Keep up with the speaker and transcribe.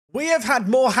We have had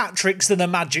more hat-tricks than a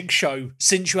magic show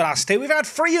since you were last here. We've had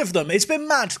 3 of them. It's been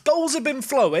mad. Goals have been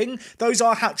flowing. Those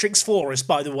are hat-tricks for us,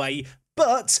 by the way.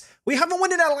 But we haven't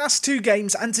won in our last 2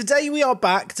 games, and today we are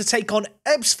back to take on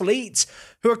Ebbsfleet,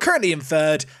 who are currently in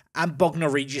 3rd, and Bognor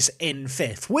Regis in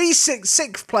 5th. We sit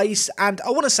 6th place, and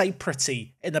I want to say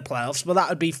pretty in the playoffs, but that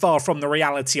would be far from the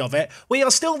reality of it. We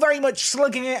are still very much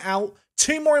slugging it out.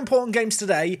 2 more important games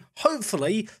today.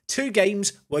 Hopefully, 2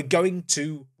 games we're going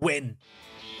to win.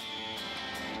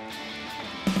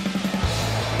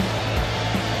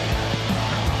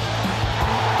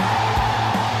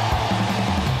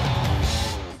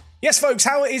 Yes, folks,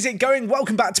 how is it going?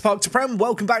 Welcome back to Park to Prem.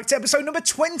 Welcome back to episode number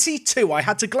 22. I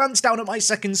had to glance down at my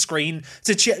second screen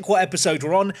to check what episode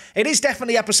we're on. It is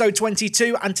definitely episode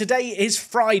 22, and today is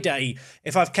Friday,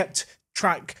 if I've kept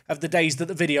track of the days that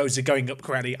the videos are going up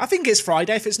correctly. I think it's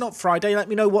Friday. If it's not Friday, let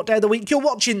me know what day of the week you're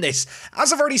watching this.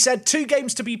 As I've already said, 2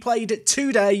 games to be played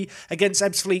today against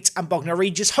Ebbsfleet and Bognor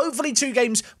Regis. Hopefully 2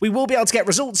 games we will be able to get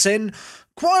results in.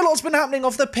 Quite a lot's been happening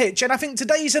off the pitch, and I think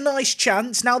today's a nice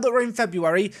chance, now that we're in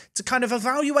February, to kind of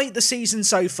evaluate the season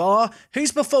so far,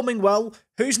 who's performing well,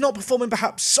 who's not performing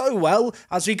perhaps so well,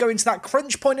 as we go into that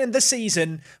crunch point in the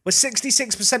season. We're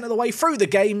 66% of the way through the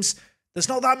games. There's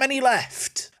not that many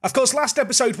left. Of course, last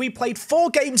episode we played 4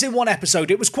 games in one episode.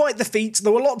 It was quite the feat.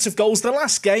 There were lots of goals. The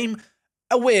last game,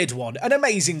 a weird one, an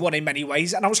amazing one in many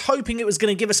ways, and I was hoping it was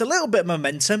going to give us a little bit of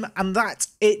momentum, and that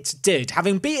it did.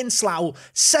 Having beaten Slough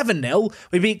 7-0,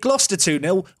 we beat Gloucester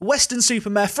 2-0,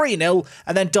 Weston-super-Mare 3-0,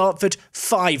 and then Dartford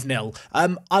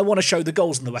 5-0. I want to show the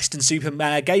goals in the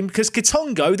Weston-super-Mare game, because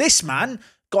Kitongo, this man,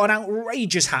 got an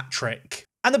outrageous hat-trick.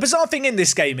 And the bizarre thing in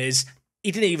this game is, he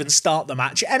didn't even start the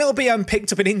match. NLBM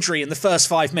picked up an injury in the first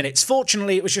 5 minutes.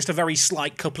 Fortunately, it was just a very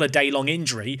slight couple of day-long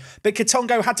injury, but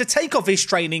Kitongo had to take off his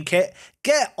training kit,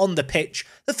 get on the pitch.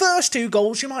 The first 2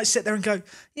 goals, you might sit there and go,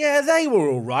 yeah, they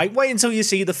were all right. Wait until you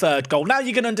see the 3rd goal. Now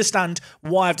you can understand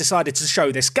why I've decided to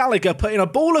show this. Gallagher put in a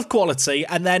ball of quality,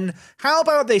 and then how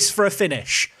about this for a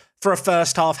finish? For a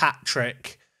first-half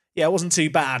hat-trick. Yeah, it wasn't too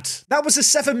bad. That was a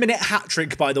 7-minute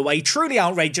hat-trick, by the way. Truly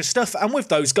outrageous stuff, and with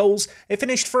those goals, it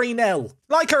finished 3-0.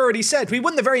 Like I already said, we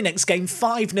won the very next game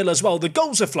 5-0 as well. The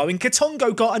goals are flowing.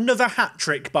 Kitongo got another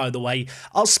hat-trick, by the way.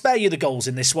 I'll spare you the goals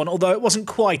in this one, although it wasn't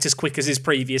quite as quick as his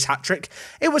previous hat-trick.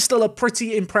 It was still a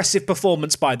pretty impressive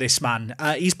performance by this man.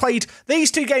 He's played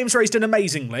these 2 games where he's done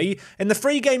amazingly. In the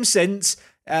 3 games since,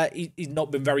 he's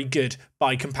not been very good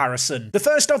by comparison. The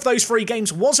first of those 3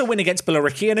 games was a win against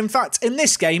Billericay, and in fact, in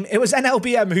this game, it was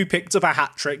NLBM who picked up a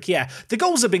hat-trick. Yeah, the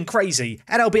goals have been crazy.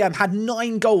 NLBM had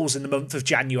 9 goals in the month of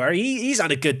January. He's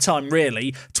had a good time,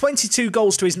 really. 22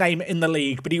 goals to his name in the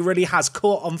league, but he really has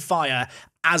caught on fire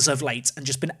as of late and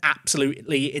just been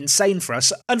absolutely insane for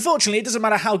us. Unfortunately, it doesn't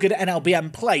matter how good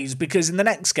NLBM plays, because in the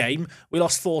next game, we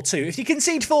lost 4-2. If you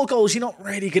concede 4 goals, you're not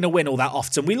really going to win all that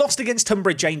often. We lost against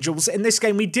Tunbridge Angels. In this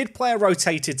game, we did play a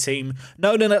rotated team.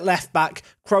 Nolan at left back,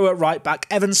 Crow at right back,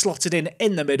 Evans slotted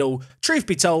in the middle. Truth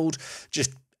be told,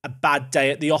 just a bad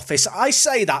day at the office. I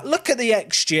say that. Look at the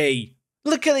XG.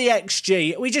 Look at the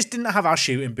XG. We just didn't have our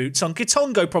shooting boots on.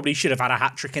 Kitongo probably should have had a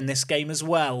hat-trick in this game as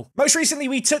well. Most recently,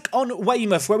 we took on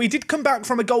Weymouth, where we did come back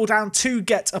from a goal down to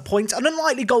get a point. An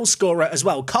unlikely goal scorer as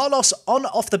well. Carlos on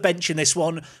off the bench in this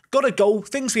one. Got a goal.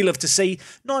 Things we love to see.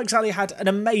 Not exactly had an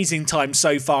amazing time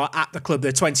so far at the club.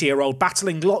 The 20-year-old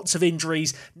battling lots of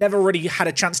injuries. Never really had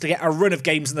a chance to get a run of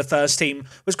games in the first team.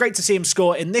 It was great to see him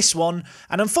score in this one.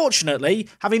 And unfortunately,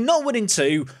 having not won in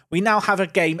 2, we now have a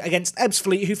game against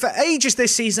Ebbsfleet, who for ages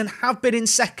this season have been in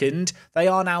 2nd. They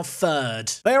are now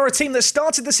 3rd. They are a team that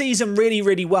started the season really,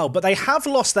 really well, but they have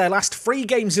lost their last 3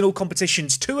 games in all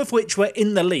competitions, 2 of which were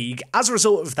in the league. As a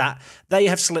result of that, they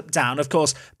have slipped down. Of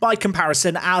course, by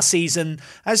comparison, our season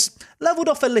has levelled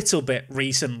off a little bit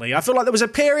recently. I feel like there was a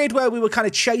period where we were kind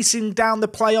of chasing down the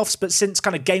playoffs, but since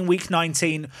kind of game week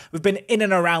 19, we've been in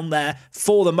and around there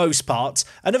for the most part.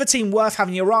 Another team worth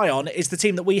having your eye on is the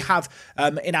team that we have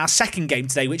in our second game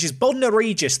today, which is Bognor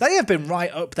Regis. They have been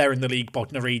right up there in the league,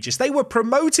 Bognor Regis. They were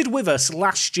promoted with us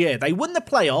last year. They won the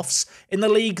playoffs in the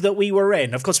league that we were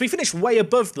in. Of course, we finished way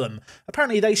above them.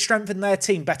 Apparently, they strengthened their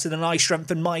team better than I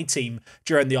strengthened my team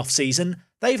during the off-season.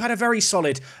 They've had a very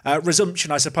solid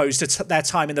resumption, I suppose, to their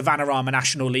time in the Vanarama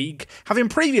National League, having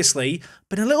previously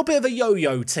been a little bit of a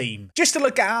yo-yo team. Just to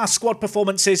look at our squad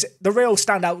performances, the real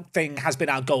standout thing has been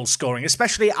our goal scoring,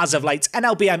 especially as of late.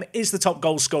 NLBM is the top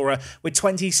goal scorer with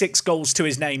 26 goals to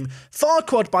his name.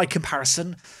 Farquad, by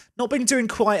comparison, not been doing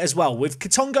quite as well. With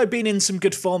Katongo being in some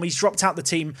good form, he's dropped out the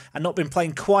team and not been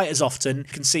playing quite as often. You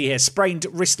can see here, sprained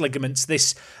wrist ligaments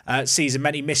this season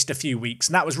meant he missed a few weeks.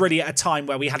 And that was really at a time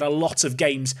where we had a lot of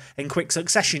games in quick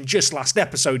succession, just last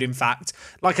episode, in fact.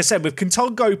 Like I said, with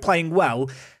Katongo playing well,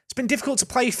 it's been difficult to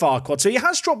play Farquad, so he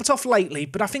has dropped off lately,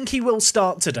 but I think he will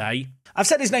start today. I've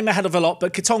said his name a hell of a lot,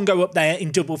 but Katongo up there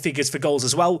in double figures for goals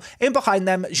as well. In behind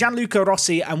them, Gianluca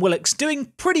Rossi and Willox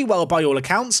doing pretty well by all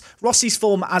accounts. Rossi's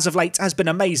form as of late has been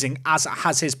amazing, as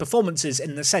has his performances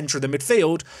in the centre of the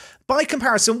midfield. By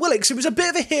comparison, Willox, who was a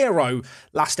bit of a hero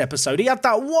last episode, he had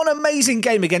that one amazing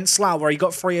game against Slough where he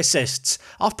got 3 assists.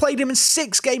 I've played him in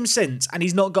 6 games since, and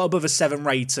he's not got above a 7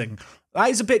 rating. That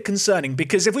is a bit concerning,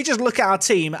 because if we just look at our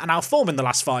team and our form in the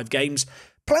last 5 games,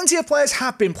 plenty of players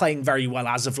have been playing very well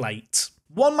as of late.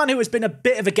 One man who has been a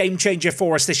bit of a game changer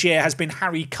for us this year has been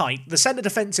Harry Kite. The centre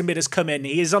defensive mid has come in.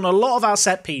 He is on a lot of our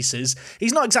set pieces.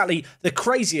 He's not exactly the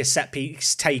craziest set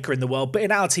piece taker in the world, but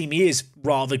in our team he is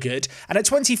rather good. And at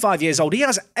 25 years old, he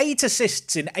has 8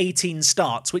 assists in 18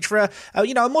 starts, which for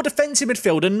a more defensive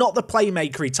midfielder, not the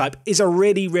playmakery type, is a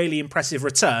really, really impressive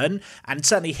return. And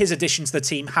certainly his addition to the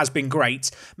team has been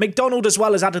great. McDonald as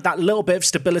well has added that little bit of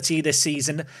stability this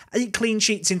season. 8 clean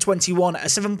sheets in 21, a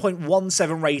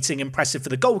 7.17 rating, impressive for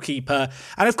the goalkeeper.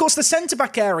 And of course the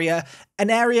centre-back area,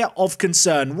 an area of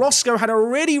concern. Roscoe had a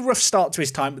really rough start to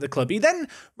his time at the club. He then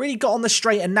really got on the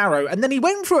straight and narrow, and then he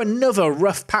went through another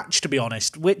rough patch, to be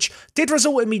honest, which did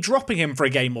result in me dropping him for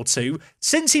a game or 2.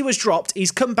 Since he was dropped,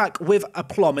 he's come back with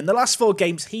aplomb. In the last 4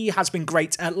 games, he has been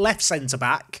great at left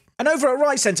centre-back. And over at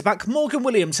right centre-back, Morgan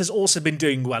Williams has also been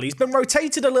doing well. He's been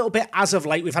rotated a little bit as of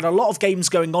late. We've had a lot of games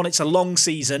going on. It's a long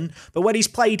season. But when he's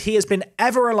played, he has been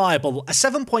ever reliable. A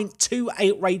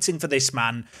 7.28 rating for this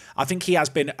man. I think he has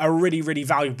been a really, really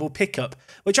valuable pickup,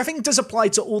 which I think does apply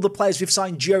to all the players we've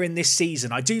signed during this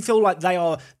season. I do feel like they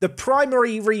are the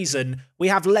primary reason we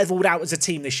have levelled out as a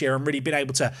team this year and really been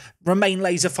able to remain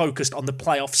laser focused on the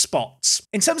playoff spots.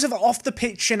 In terms of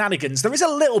off-the-pitch shenanigans, there is a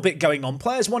little bit going on.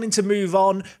 Players wanting to move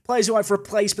on, players who I've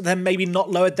replaced but then maybe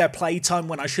not lowered their play time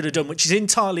when I should have done, which is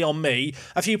entirely on me.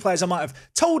 A few players I might have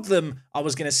told them I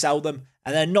was going to sell them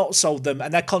and then not sold them,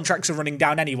 and their contracts are running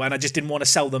down anyway, and I just didn't want to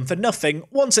sell them for nothing.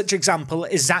 One such example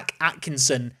is Zach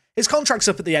Atkinson. His contract's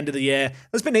up at the end of the year.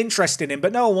 There's been interest in him,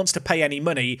 but no one wants to pay any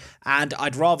money, and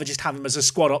I'd rather just have him as a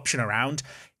squad option around.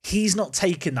 He's not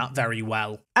taken that very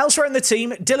well. Elsewhere in the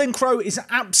team, Dylan Crow is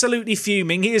absolutely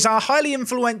fuming. He is our highly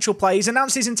influential player. He's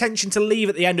announced his intention to leave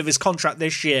at the end of his contract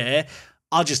this year.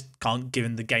 I just can't give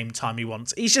him the game time he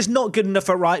wants. He's just not good enough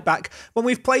at right back. When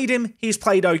we've played him, he's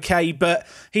played okay, but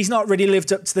he's not really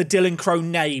lived up to the Dylan Crow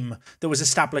name that was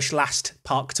established last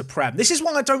Park to Prem. This is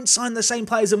why I don't sign the same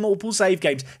players in multiple save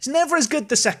games. It's never as good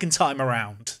the second time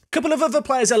around. A couple of other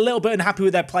players are a little bit unhappy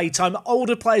with their playtime.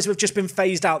 Older players who have just been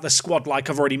phased out of the squad, like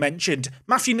I've already mentioned.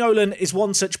 Matthew Nolan is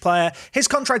one such player. His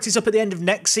contract is up at the end of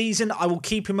next season. I will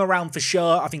keep him around for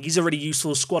sure. I think he's a really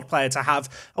useful squad player to have.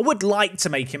 I would like to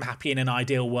make him happy in an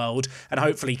ideal world and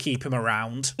hopefully keep him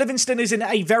around. Livingston is in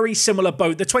a very similar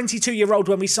boat. The 22-year-old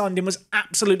when we signed him was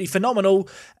absolutely phenomenal.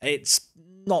 It's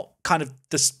not kind of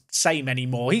the same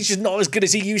anymore. He's just not as good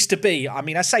as he used to be. I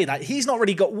mean, I say that. He's not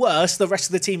really got worse. The rest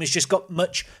of the team has just got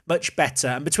much, much better.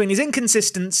 And between his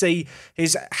inconsistency,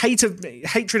 his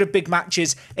hatred of big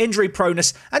matches, injury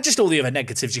proneness, and just all the other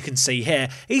negatives you can see here,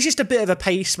 he's just a bit of a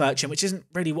pace merchant, which isn't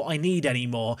really what I need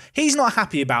anymore. He's not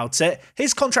happy about it.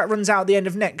 His contract runs out at the end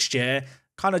of next year.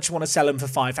 Kind of just want to sell him for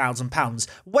 £5,000.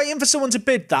 Waiting for someone to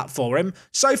bid that for him.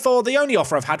 So far, the only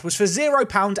offer I've had was for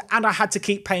 £0 and I had to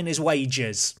keep paying his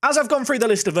wages. As I've gone through the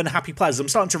list of unhappy players, I'm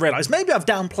starting to realise maybe I've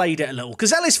downplayed it a little,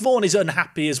 because Ellis Vaughan is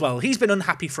unhappy as well. He's been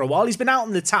unhappy for a while. He's been out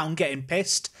in the town getting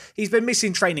pissed. He's been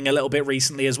missing training a little bit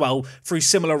recently as well, through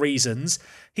similar reasons.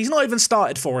 He's not even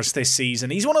started for us this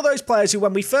season. He's one of those players who,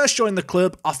 when we first joined the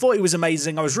club, I thought he was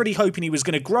amazing. I was really hoping he was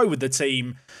going to grow with the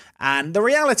team. And the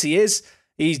reality is,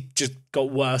 he's just got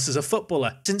worse as a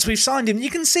footballer. Since we've signed him, you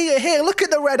can see it here. Look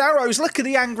at the red arrows. Look at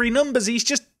the angry numbers. He's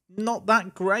just not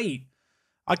that great.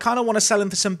 I kind of want to sell him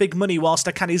for some big money whilst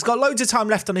I can. He's got loads of time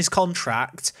left on his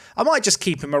contract. I might just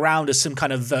keep him around as some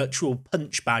kind of virtual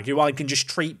punch bag who I can just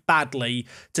treat badly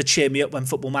to cheer me up when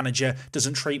Football Manager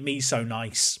doesn't treat me so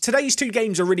nice. Today's 2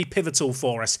 games are really pivotal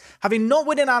for us. Having not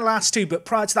won in our last 2, but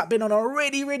prior to that been on a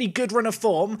really, really good run of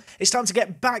form, it's time to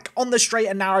get back on the straight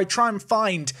and narrow, try and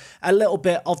find a little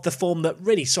bit of the form that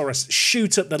really saw us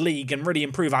shoot up the league and really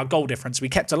improve our goal difference. We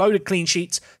kept a load of clean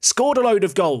sheets, scored a load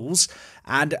of goals,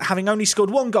 and having only scored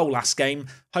 1 goal last game,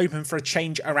 hoping for a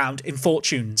change around in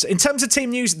fortunes. In terms of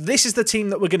team news, this is the team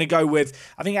that we're going to go with.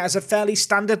 I think it has a fairly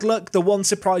standard look. The one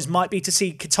surprise might be to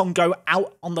see Kitongo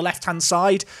out on the left-hand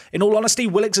side. In all honesty,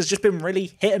 Willix has just been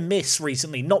really hit and miss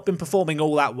recently, not been performing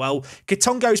all that well.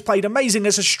 Kitongo's played amazing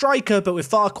as a striker, but with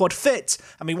Farquad fit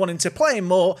and me wanting to play him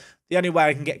more, the only way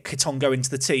I can get Kitongo into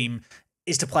the team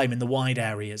is to play him in the wide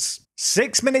areas.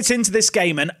 6 minutes into this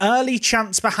game, an early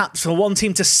chance perhaps for one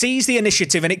team to seize the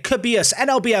initiative, and it could be us.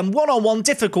 NLBM one-on-one,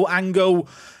 difficult angle.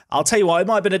 I'll tell you what, it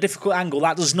might have been a difficult angle.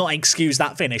 That does not excuse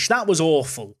that finish. That was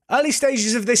awful. Early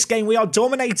stages of this game, we are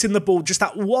dominating the ball. Just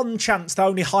that one chance, the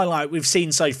only highlight we've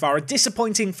seen so far. A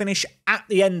disappointing finish at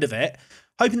the end of it.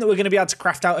 Hoping that we're going to be able to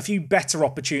craft out a few better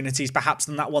opportunities perhaps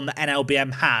than that one that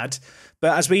NLBM had.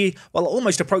 But as we,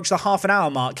 almost approach the half-an-hour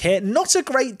mark here, not a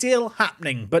great deal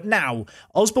happening. But now,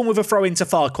 Osborne with a throw into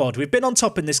Farquad. We've been on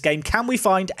top in this game. Can we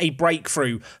find a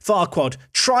breakthrough? Farquad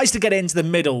tries to get into the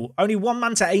middle. Only one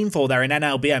man to aim for there in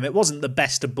NLBM. It wasn't the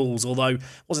best of balls, although it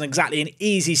wasn't exactly an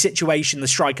easy situation the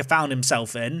striker found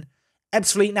himself in.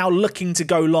 Ebbsfleet now looking to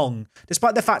go long.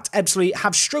 Despite the fact Ebbsfleet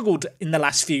have struggled in the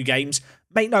last few games,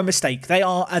 make no mistake, they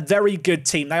are a very good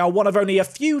team. They are one of only a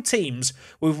few teams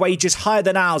with wages higher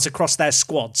than ours across their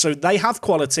squad. So they have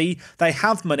quality, they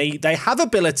have money, they have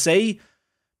ability,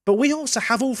 but we also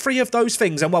have all 3 of those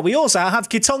things. And we also have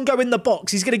Kitongo in the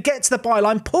box. He's going to get to the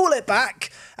byline, pull it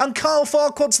back, and Kyle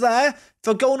Farquad's there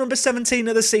for goal number 17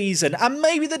 of the season. And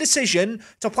maybe the decision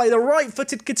to play the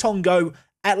right-footed Kitongo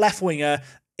at left winger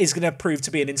is going to prove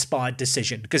to be an inspired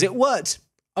decision, because it worked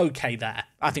okay there,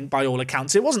 I think, by all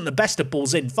accounts. It wasn't the best of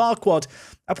balls in. Farquad,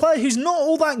 a player who's not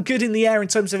all that good in the air in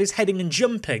terms of his heading and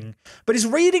jumping, but his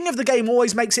reading of the game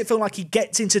always makes it feel like he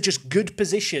gets into just good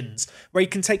positions where he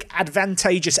can take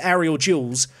advantageous aerial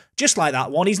duels, just like that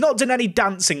one. He's not done any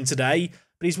dancing today,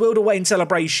 but he's wheeled away in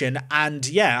celebration, and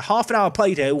yeah, half an hour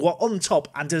played here, we're on top,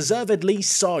 and deservedly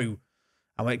so.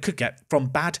 And it could get from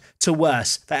bad to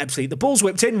worse for Ebbsfleet. The ball's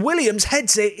whipped in, Williams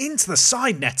heads it into the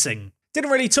side netting.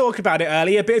 Didn't really talk about it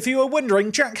earlier, but if you were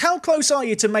wondering, Jack, how close are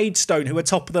you to Maidstone, who are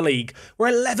top of the league? We're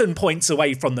 11 points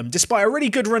away from them. Despite a really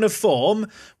good run of form,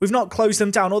 we've not closed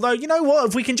them down. Although, you know what?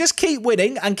 If we can just keep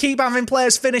winning and keep having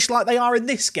players finish like they are in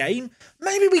this game,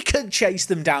 maybe we could chase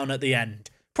them down at the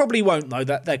end. Probably won't, though.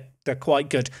 They're quite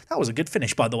good. That was a good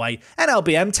finish, by the way.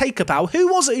 NLBM, take a bow.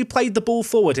 Who was it who played the ball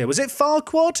forward here? Was it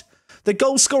Farquad? The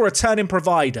goal scorer, turning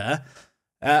provider.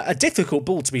 A difficult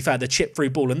ball, to be fair, the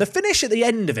chip-through ball. And the finish at the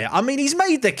end of it, I mean, he's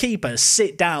made the keeper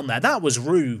sit down there. That was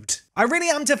rude. I really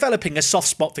am developing a soft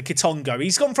spot for Kitongo.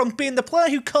 He's gone from being the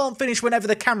player who can't finish whenever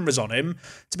the camera's on him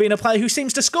to being a player who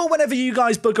seems to score whenever you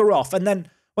guys bugger off. And then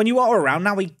when you are around,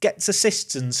 now he gets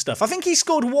assists and stuff. I think he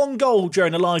scored 1 goal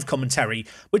during a live commentary,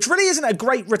 which really isn't a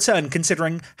great return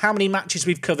considering how many matches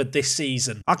we've covered this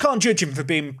season. I can't judge him for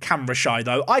being camera shy,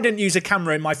 though. I didn't use a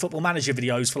camera in my Football Manager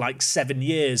videos for like 7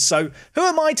 years, so who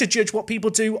am I to judge what people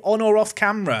do on or off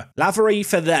camera? Lavery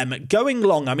for them. Going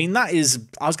long, I mean, that is,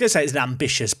 I was going to say it's an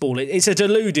ambitious ball. It's a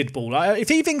deluded ball. If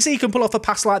he thinks he can pull off a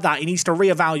pass like that, he needs to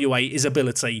reevaluate his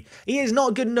ability. He is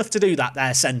not good enough to do that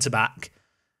there, centre-back.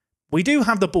 We do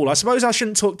have the ball. I suppose I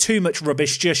shouldn't talk too much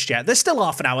rubbish just yet. There's still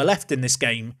half an hour left in this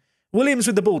game. Williams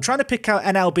with the ball, trying to pick out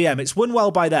NLBM. It's won well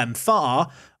by them.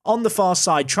 Far, on the far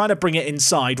side, trying to bring it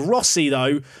inside. Rossi,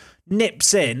 though,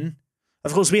 nips in.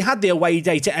 Of course, we had the away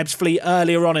day to Ebbsfleet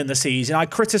earlier on in the season. I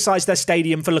criticised their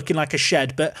stadium for looking like a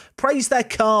shed, but praised their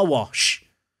car wash.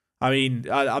 I mean,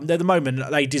 at the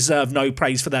moment, they deserve no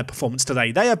praise for their performance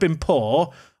today. They have been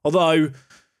poor, although...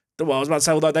 Well, I was about to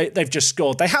say, although they've just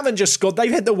scored. They haven't just scored.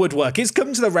 They've hit the woodwork. It's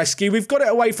come to the rescue. We've got it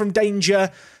away from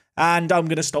danger. And I'm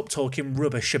going to stop talking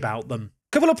rubbish about them.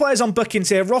 Couple of players on bookings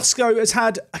here. Roscoe has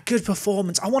had a good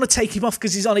performance. I want to take him off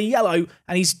because he's on a yellow.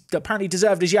 And he's apparently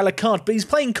deserved his yellow card. But he's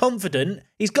playing confident.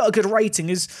 He's got a good rating.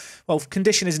 His,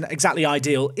 condition isn't exactly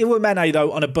ideal. Iwamene,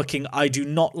 though, on a booking, I do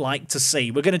not like to see.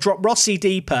 We're going to drop Rossi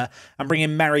deeper and bring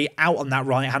in Merry out on that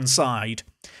right-hand side.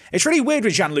 It's really weird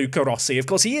with Gianluca Rossi. Of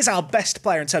course, he is our best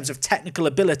player in terms of technical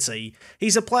ability.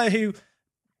 He's a player who,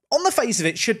 on the face of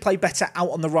it, should play better out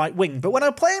on the right wing. But when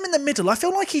I play him in the middle, I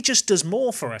feel like he just does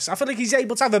more for us. I feel like he's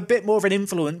able to have a bit more of an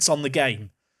influence on the game.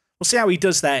 We'll see how he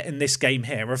does there in this game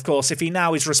here. Of course, if he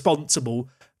now is responsible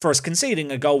for us conceding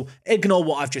a goal, ignore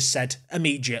what I've just said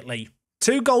immediately.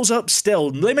 2 goals up still.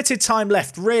 Limited time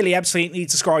left. Really, Ebbsfleet need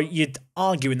to score, you'd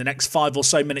argue, in the next 5 or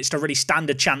so minutes to really stand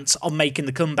a chance of making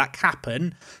the comeback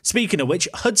happen. Speaking of which,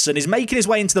 Hudson is making his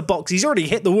way into the box. He's already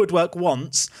hit the woodwork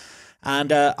once.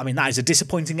 And, I mean, that is a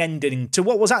disappointing ending to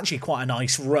what was actually quite a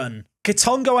nice run.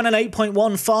 Kitongo on an 8.1,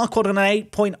 Farquad on an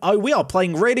 8.0. We are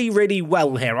playing really, really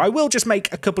well here. I will just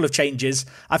make a couple of changes.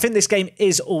 I think this game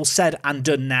is all said and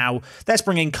done now. Let's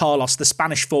bring in Carlos, the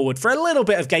Spanish forward, for a little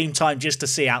bit of game time just to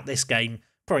see out this game.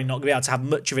 Probably not going to be able to have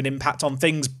much of an impact on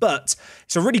things, but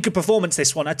it's a really good performance,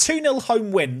 this one. A 2-0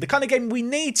 home win, the kind of game we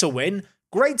need to win.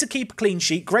 Great to keep a clean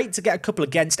sheet, great to get a couple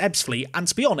against Ebbsfleet, and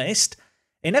to be honest,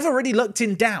 it never really looked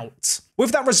in doubt.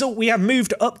 With that result, we have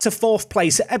moved up to 4th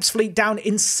place. Ebbsfleet down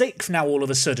in 6th now all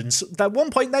of a sudden. So at one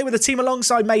point, they were the team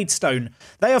alongside Maidstone.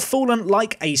 They have fallen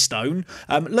like a stone.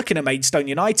 Looking at Maidstone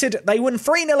United, they won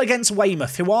 3-0 against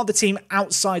Weymouth, who are the team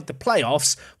outside the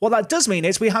playoffs. What that does mean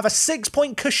is we have a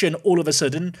 6-point cushion all of a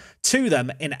sudden to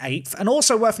them in 8th. And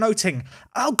also worth noting,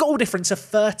 our goal difference of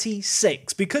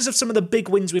 36. Because of some of the big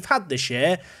wins we've had this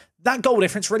year, that goal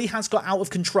difference really has got out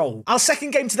of control. Our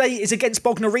second game today is against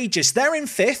Bognor Regis. They're in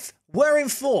 5th. We're in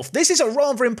 4th. This is a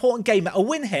rather important game. A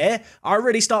win here, I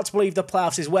really start to believe the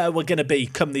playoffs is where we're going to be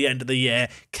come the end of the year.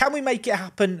 Can we make it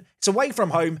happen? It's away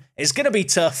from home. It's going to be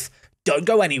tough. Don't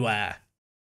go anywhere.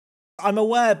 I'm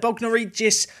aware Bognor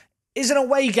Regis is an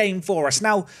away game for us.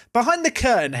 Now, behind the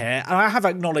curtain here, and I have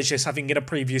acknowledged this having in a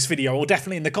previous video, or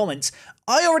definitely in the comments,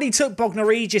 I already took Bognor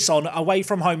Regis on away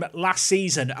from home last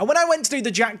season. And when I went to do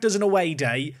the Jack Does an away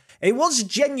day, it was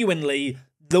genuinely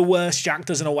the worst Jack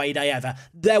Does an away day ever.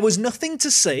 There was nothing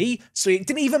to see, so it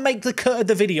didn't even make the cut of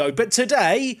the video. But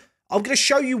today, I'm going to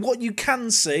show you what you can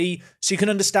see so you can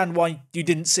understand why you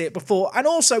didn't see it before, and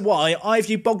also why I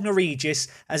view Bognor Regis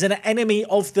as an enemy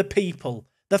of the people.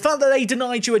 The fact that they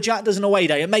denied you a Jack Does an away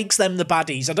day, it makes them the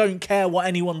baddies. I don't care what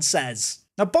anyone says.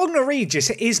 Now, Bognor Regis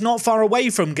is not far away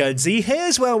from Guernsey.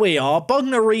 Here's where we are.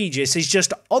 Bognor Regis is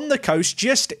just on the coast,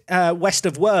 just west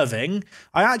of Worthing.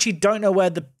 I actually don't know where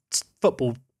the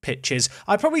football pitch is.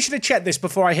 I probably should have checked this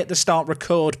before I hit the start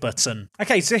record button.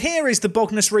 Okay, so here is the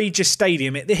Bognor Regis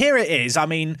Stadium. Here it is. I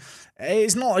mean,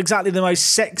 it's not exactly the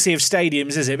most sexy of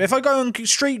stadiums, is it? But if I go on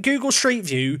Google Street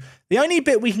View, the only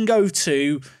bit we can go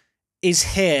to is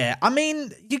here. I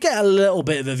mean, you get a little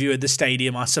bit of a view of the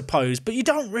stadium, I suppose, but you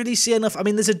don't really see enough. I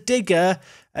mean, there's a digger,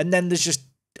 and then there's just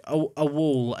a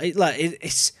wall.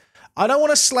 It's. I don't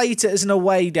want to slate it as an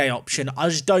away day option. I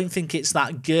just don't think it's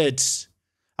that good.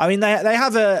 I mean, they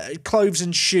have a clothes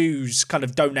and shoes kind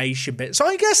of donation bit, so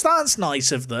I guess that's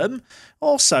nice of them.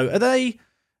 Also, are they?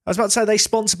 I was about to say, are they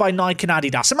sponsored by Nike and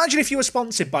Adidas? Imagine if you were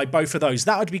sponsored by both of those.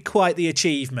 That would be quite the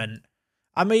achievement.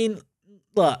 I mean,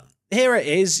 look. Here it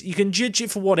is. You can judge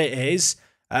it for what it is.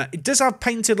 It does have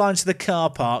painted lines to the car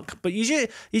park, but you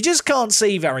just can't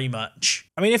see very much.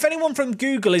 I mean, if anyone from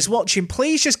Google is watching,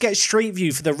 please just get Street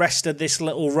View for the rest of this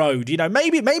little road. You know,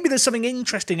 maybe there's something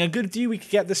interesting, a good view we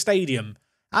could get the stadium.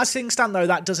 As things stand, though,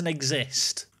 that doesn't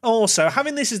exist. Also,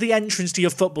 having this as the entrance to your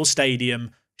football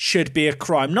stadium should be a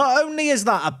crime. Not only is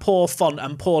that a poor font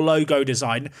and poor logo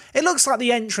design, it looks like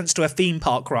the entrance to a theme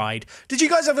park ride. Did you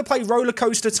guys ever play Roller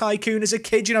Coaster Tycoon as a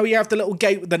kid? You know, you have the little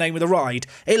gate with the name of the ride.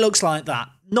 It looks like that.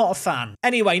 Not a fan.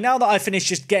 Anyway, now that I've finished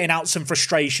just getting out some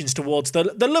frustrations towards the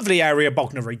lovely area of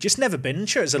Bognor Regis, never been,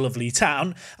 sure it's a lovely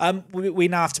town, we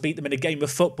now have to beat them in a game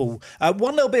of football.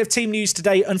 One little bit of team news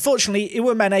today. Unfortunately,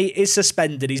 Iwamene is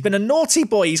suspended. He's been a naughty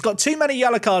boy. He's got too many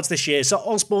yellow cards this year, so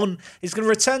Osborne is going to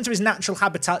return to his natural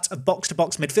habitat of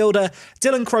box-to-box midfielder.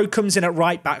 Dylan Crow comes in at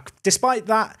right back. Despite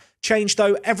that change,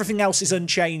 though, everything else is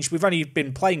unchanged. We've only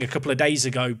been playing a couple of days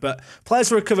ago, but players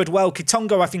have recovered well.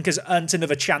 Kitongo, I think, has earned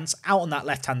another chance out on that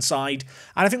left-hand side.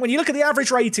 And I think when you look at the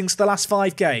average ratings for the last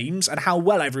 5 games and how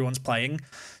well everyone's playing,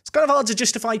 it's kind of hard to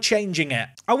justify changing it.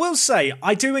 I will say,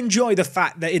 I do enjoy the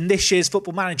fact that in this year's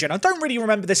Football Manager, and I don't really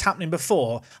remember this happening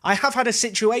before, I have had a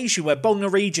situation where Bognor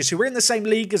Regis, who were in the same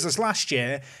league as us last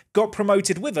year, got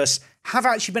promoted with us, have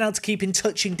actually been able to keep in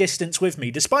touching distance with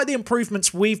me. Despite the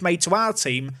improvements we've made to our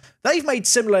team, they've made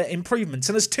similar improvements.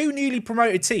 And as 2 newly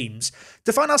promoted teams,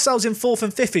 to find ourselves in 4th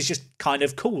and 5th is just kind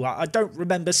of cool. I don't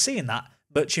remember seeing that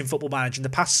much in Football Manager in the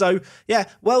past. So, yeah,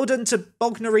 well done to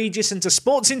Bognor Regis and to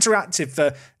Sports Interactive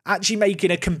for actually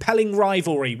making a compelling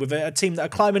rivalry with a team that are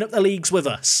climbing up the leagues with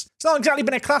us. It's not exactly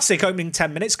been a classic opening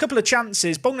 10 minutes. Couple of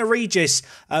chances. Bognor Regis,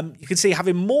 you can see,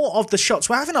 having more of the shots.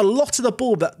 We're having a lot of the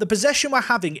ball, but the possession we're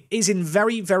having is in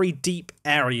very, very deep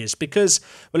areas because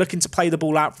we're looking to play the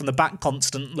ball out from the back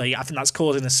constantly. I think that's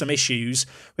causing us some issues.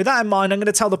 With that in mind, I'm going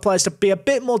to tell the players to be a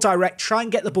bit more direct, try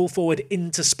and get the ball forward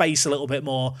into space a little bit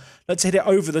more. Let's hit it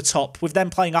over the top with them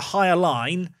playing a higher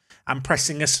line and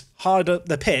pressing us hard up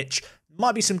the pitch.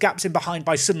 Might be some gaps in behind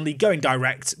by suddenly going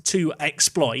direct to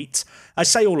exploit. I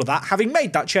say all of that. Having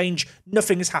made that change,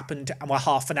 nothing has happened and we're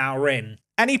half an hour in.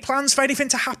 Any plans for anything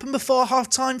to happen before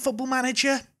half-time, Football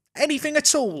Manager? Anything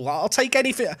at all. I'll take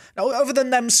anything. Other than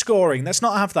them scoring. Let's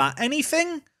not have that.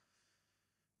 Anything?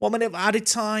 1 minute of added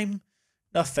time.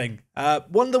 Nothing.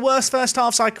 One of the worst first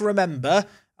halves I can remember.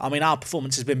 I mean, our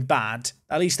performance has been bad.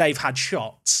 At least they've had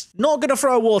shots. Not going to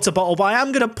throw a water bottle, but I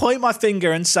am going to point my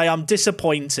finger and say I'm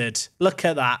disappointed. Look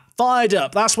at that. Fired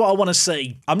up. That's what I want to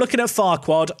see. I'm looking at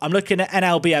Farquad. I'm looking at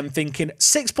NLBM thinking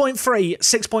 6.3,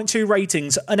 6.2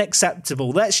 ratings, unacceptable.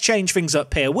 Let's change things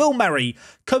up here. Will Merry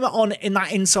come on in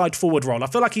that inside forward role. I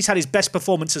feel like he's had his best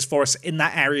performances for us in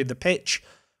that area of the pitch.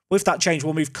 With that change,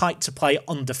 we'll move Kite to play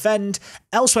on defend.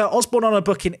 Elsewhere, Osborne on a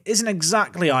booking isn't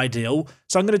exactly ideal,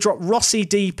 so I'm going to drop Rossi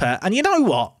deeper. And you know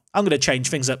what? I'm going to change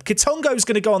things up. Kitongo's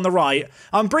going to go on the right.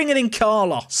 I'm bringing in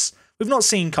Carlos. We've not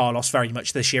seen Carlos very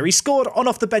much this year. He scored on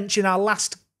off the bench in our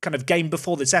last kind of game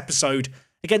before this episode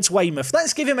against Weymouth.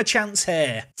 Let's give him a chance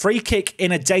here. Free kick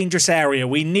in a dangerous area.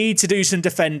 We need to do some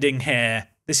defending here.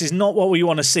 This is not what we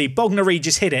want to see. Bognor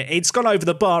Regis hit it. It's gone over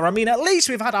the bar. I mean, at least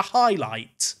we've had a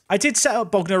highlight. I did set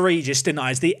up Bognor Regis, didn't I,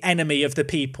 as the enemy of the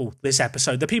people this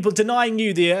episode. The people denying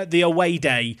you the away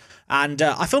day. And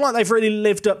I feel like they've really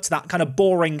lived up to that kind of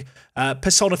boring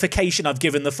personification I've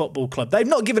given the football club. They've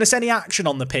not given us any action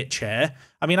on the pitch here.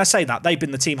 I mean, I say that. They've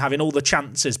been the team having all the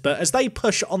chances. But as they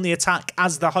push on the attack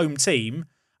as the home team,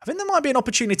 I think there might be an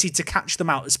opportunity to catch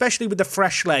them out, especially with the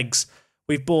fresh legs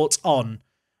we've brought on.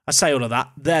 I say all of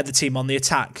that. They're the team on the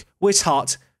attack.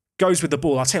 Wishart goes with the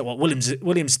ball. I'll tell you what,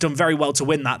 Williams done very well to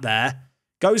win that there.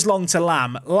 Goes long to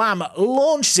Lamb. Lamb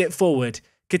launches it forward.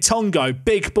 Kitongo,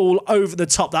 big ball over the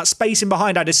top. That spacing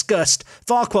behind I discussed.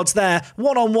 Farquad's there.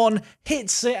 One-on-one.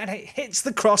 Hits it and it hits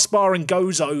the crossbar and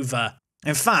goes over.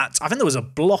 In fact, I think there was a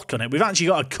block on it. We've actually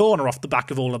got a corner off the back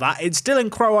of all of that. It's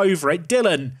Dylan Crow over it.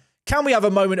 Dylan, can we have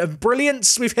a moment of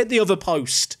brilliance? We've hit the other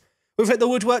post. We've hit the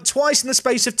woodwork twice in the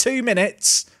space of 2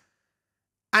 minutes.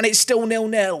 And it's still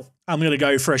 0-0. I'm going to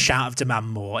go for a shout of demand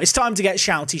more. It's time to get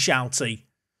shouty.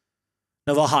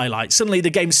 Another highlight. Suddenly the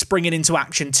game's springing into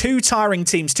action. Two tiring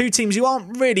teams. Two teams you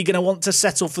aren't really going to want to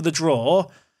settle for the draw.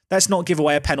 Let's not give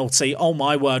away a penalty. Oh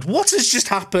my word. What has just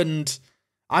happened?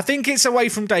 I think it's away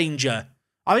from danger.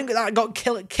 I think that got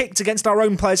kicked against our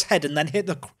own player's head and then hit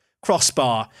the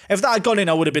crossbar. If that had gone in,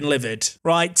 I would have been livid.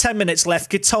 Right, 10 minutes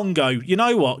left. Kitongo. You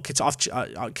know what?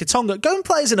 Kitongo, go and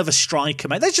play as another striker,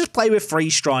 mate. Let's just play with 3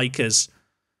 strikers.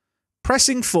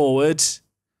 Pressing forward.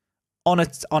 On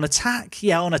attack?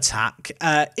 Yeah, on attack.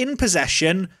 In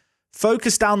possession.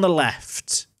 Focus down the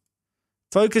left.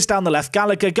 Focus down the left.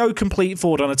 Gallagher, go complete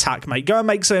forward on attack, mate. Go and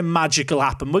make something magical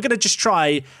happen. We're going to just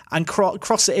try and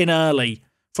cross it in early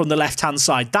from the left-hand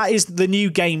side. That is the new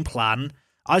game plan.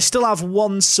 I still have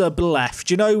 1 sub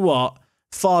left. You know what?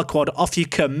 Farquad, off you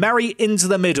come. Merry into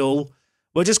the middle.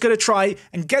 We're just going to try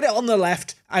and get it on the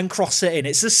left and cross it in.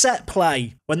 It's a set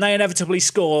play. When they inevitably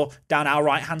score down our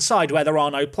right-hand side where there are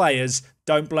no players,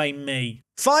 don't blame me.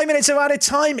 5 minutes of added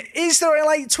time. Is there a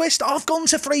late twist? I've gone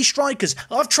to 3 strikers.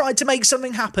 I've tried to make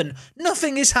something happen.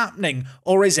 Nothing is happening.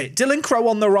 Or is it? Dylan Crow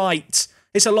on the right.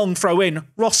 It's a long throw in.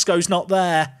 Roscoe's not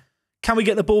there. Can we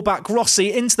get the ball back?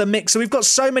 Rossi into the mix. So we've got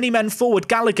so many men forward.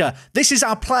 Gallagher, this is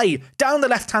our play. Down the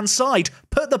left-hand side.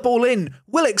 Put the ball in.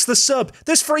 Willicks the sub.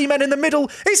 There's 3 men in the middle.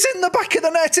 It's in the back of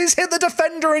the net. It's hit the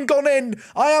defender and gone in.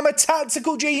 I am a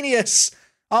tactical genius.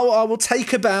 I will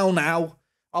take a bow now.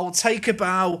 I will take a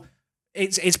bow.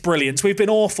 It's brilliant. We've been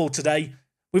awful today.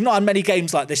 We've not had many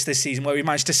games like this season where we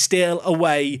managed to steal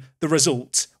away the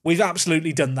result. We've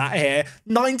absolutely done that here.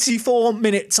 94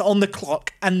 minutes on the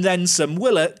clock and then some.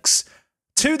 Willicks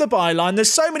to the byline.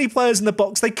 There's so many players in the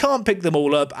box, they can't pick them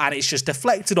all up, and it's just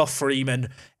deflected off Freeman.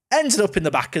 Ended up in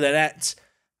the back of the net.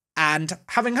 And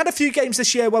having had a few games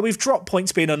this year where we've dropped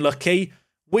points being unlucky,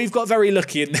 we've got very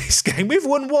lucky in this game. We've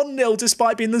won 1-0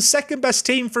 despite being the second best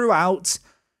team throughout,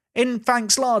 in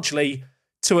thanks largely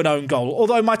to an own goal.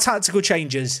 Although my tactical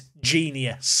changes,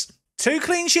 genius. 2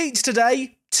 clean sheets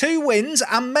today, 2 wins,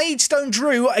 and Maidstone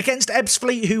drew against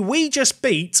Ebbsfleet, who we just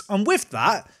beat. And with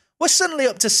that, we're suddenly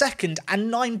up to second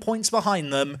and 9 points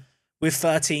behind them with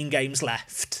 13 games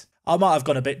left. I might have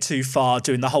gone a bit too far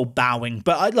doing the whole bowing,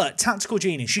 but look, tactical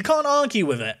genius. You can't argue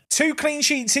with it. 2 clean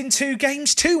sheets in 2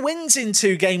 games, 2 wins in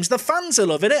 2 games. The fans are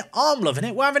loving it. I'm loving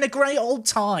it. We're having a great old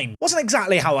time. Wasn't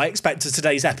exactly how I expected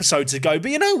today's episode to go,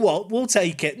 but you know what? We'll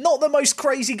take it. Not the most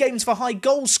crazy games for high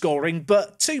goal scoring,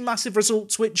 but 2 massive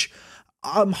results which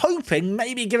I'm hoping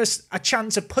maybe give us a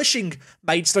chance of pushing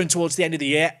Maidstone towards the end of the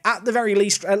year. At the very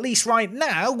least, at least right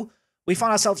now, we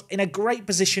find ourselves in a great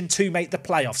position to make the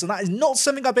playoffs. And that is not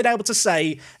something I've been able to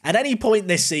say at any point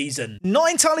this season.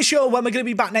 Not entirely sure when we're going to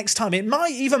be back next time. It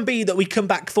might even be that we come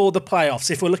back for the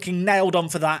playoffs if we're looking nailed on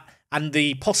for that and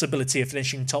the possibility of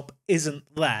finishing top isn't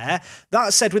there.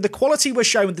 That said, with the quality we're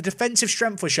showing, the defensive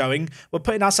strength we're showing, we're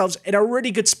putting ourselves in a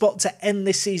really good spot to end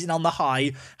this season on the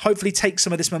high, hopefully take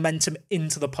some of this momentum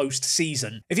into the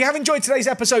postseason. If you have enjoyed today's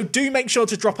episode, do make sure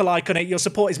to drop a like on it. Your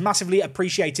support is massively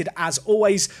appreciated as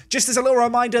always. Just as a little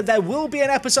reminder, there will be an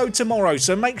episode tomorrow,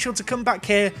 so make sure to come back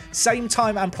here, same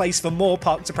time and place for more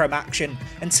Park to Prem action.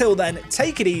 Until then,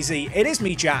 take it easy. It is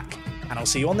me, Jack, and I'll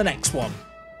see you on the next one.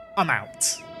 I'm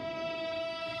out.